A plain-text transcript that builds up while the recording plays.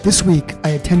This week, I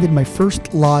attended my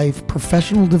first live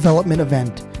professional development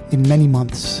event in many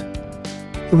months.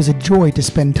 It was a joy to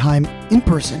spend time in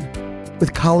person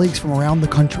with colleagues from around the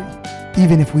country,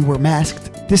 even if we were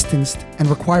masked, distanced, and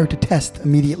required to test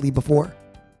immediately before.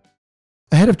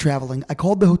 Ahead of traveling, I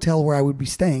called the hotel where I would be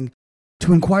staying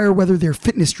to inquire whether their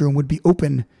fitness room would be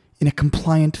open in a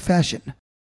compliant fashion.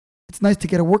 It's nice to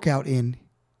get a workout in,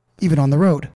 even on the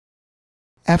road.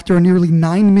 After a nearly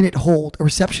 9-minute hold, a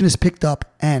receptionist picked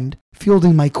up and,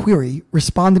 fielding my query,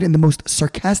 responded in the most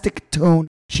sarcastic tone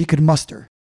she could muster.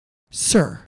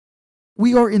 "Sir,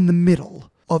 we are in the middle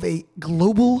of a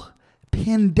global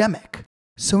pandemic,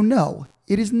 so no,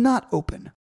 it is not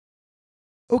open."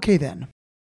 Okay then.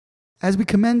 As we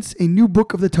commence a new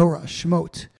book of the Torah,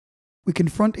 Shemot, we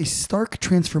confront a stark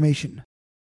transformation.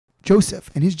 Joseph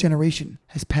and his generation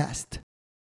has passed,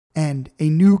 and a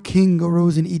new king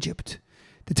arose in Egypt.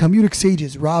 The Talmudic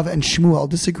sages Rav and Shmuel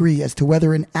disagree as to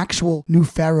whether an actual new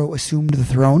pharaoh assumed the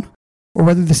throne, or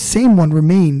whether the same one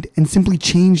remained and simply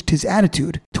changed his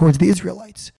attitude towards the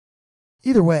Israelites.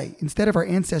 Either way, instead of our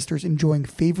ancestors enjoying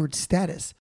favored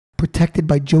status, protected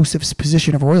by Joseph's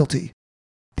position of royalty,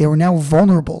 they were now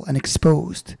vulnerable and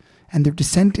exposed, and their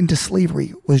descent into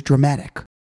slavery was dramatic.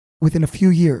 Within a few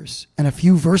years and a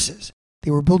few verses,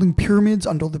 they were building pyramids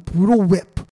under the brutal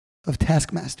whip of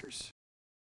taskmasters.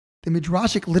 The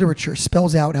Midrashic literature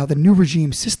spells out how the new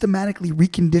regime systematically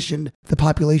reconditioned the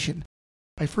population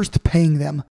by first paying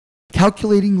them,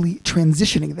 calculatingly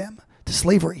transitioning them to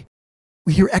slavery.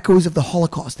 We hear echoes of the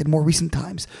Holocaust in more recent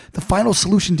times. The final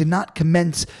solution did not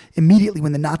commence immediately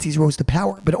when the Nazis rose to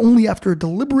power, but only after a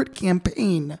deliberate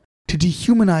campaign to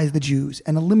dehumanize the Jews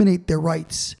and eliminate their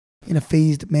rights in a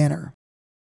phased manner.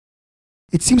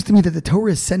 It seems to me that the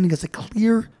Torah is sending us a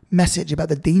clear message about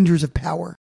the dangers of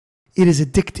power. It is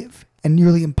addictive and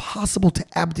nearly impossible to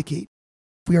abdicate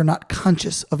if we are not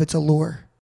conscious of its allure.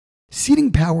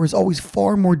 Ceding power is always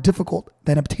far more difficult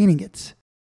than obtaining it.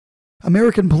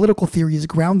 American political theory is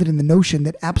grounded in the notion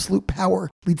that absolute power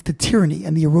leads to tyranny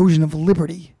and the erosion of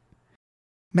liberty.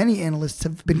 Many analysts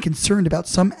have been concerned about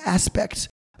some aspects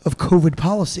of COVID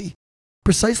policy,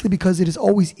 precisely because it is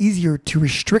always easier to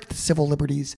restrict civil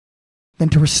liberties than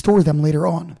to restore them later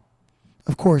on.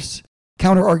 Of course,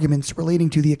 counter-arguments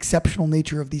relating to the exceptional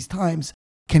nature of these times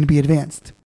can be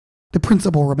advanced. The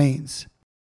principle remains.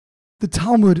 The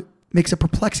Talmud makes a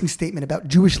perplexing statement about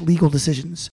Jewish legal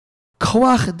decisions.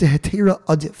 Koach dehetera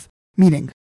adif,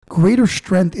 meaning greater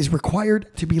strength is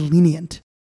required to be lenient.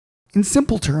 In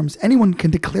simple terms, anyone can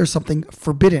declare something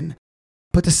forbidden,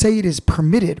 but to say it is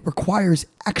permitted requires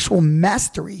actual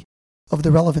mastery of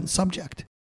the relevant subject.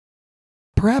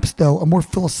 Perhaps, though, a more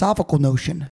philosophical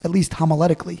notion, at least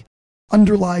homiletically,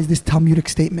 underlies this Talmudic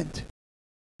statement.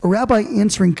 A rabbi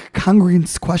answering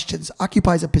congregants' questions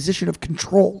occupies a position of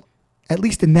control, at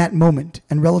least in that moment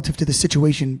and relative to the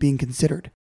situation being considered.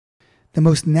 The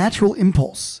most natural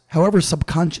impulse, however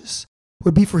subconscious,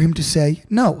 would be for him to say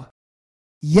no.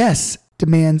 Yes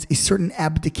demands a certain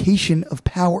abdication of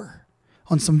power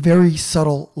on some very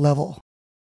subtle level.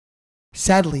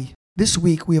 Sadly, this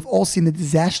week we have all seen the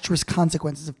disastrous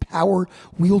consequences of power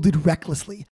wielded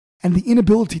recklessly and the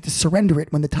inability to surrender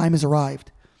it when the time has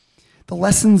arrived. The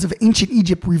lessons of ancient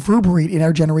Egypt reverberate in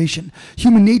our generation.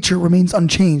 Human nature remains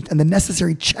unchanged, and the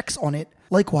necessary checks on it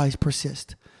likewise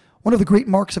persist. One of the great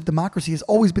marks of democracy has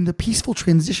always been the peaceful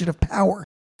transition of power,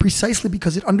 precisely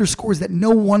because it underscores that no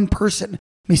one person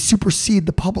may supersede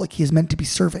the public he is meant to be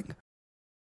serving.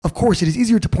 Of course, it is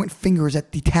easier to point fingers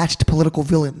at detached political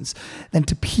villains than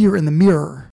to peer in the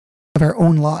mirror of our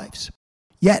own lives.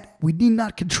 Yet, we need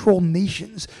not control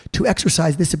nations to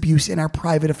exercise this abuse in our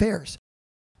private affairs.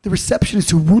 The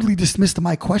receptionist who rudely dismissed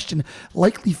my question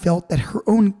likely felt that her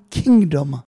own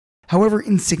kingdom, however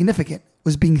insignificant,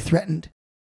 was being threatened.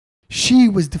 She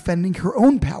was defending her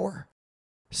own power.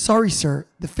 "Sorry, sir,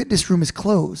 the fitness room is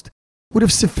closed," would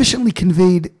have sufficiently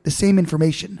conveyed the same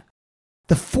information.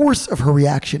 The force of her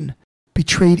reaction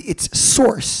betrayed its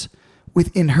source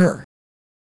within her.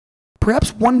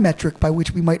 Perhaps one metric by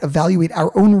which we might evaluate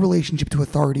our own relationship to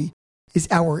authority is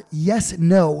our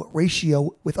yes-no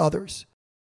ratio with others.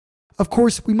 Of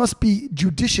course, we must be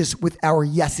judicious with our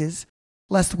yeses,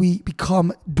 lest we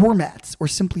become doormats or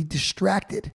simply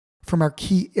distracted from our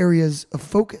key areas of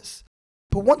focus.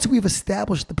 But once we've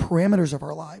established the parameters of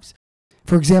our lives,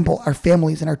 for example, our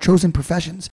families and our chosen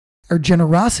professions, our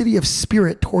generosity of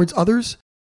spirit towards others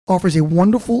offers a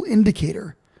wonderful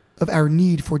indicator of our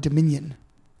need for dominion.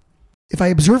 If I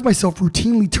observe myself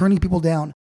routinely turning people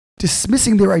down,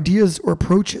 dismissing their ideas or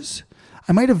approaches,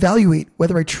 I might evaluate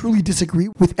whether I truly disagree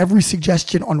with every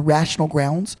suggestion on rational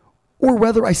grounds, or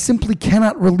whether I simply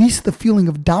cannot release the feeling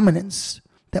of dominance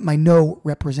that my no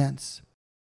represents.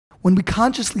 When we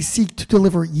consciously seek to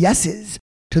deliver yeses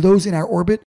to those in our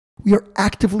orbit, we are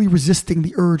actively resisting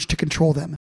the urge to control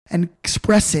them and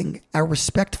expressing our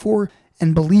respect for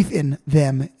and belief in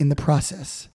them in the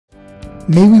process.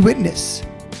 May we witness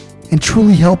and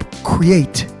truly help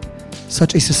create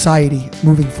such a society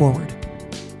moving forward.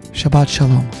 Shabbat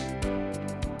Shalom.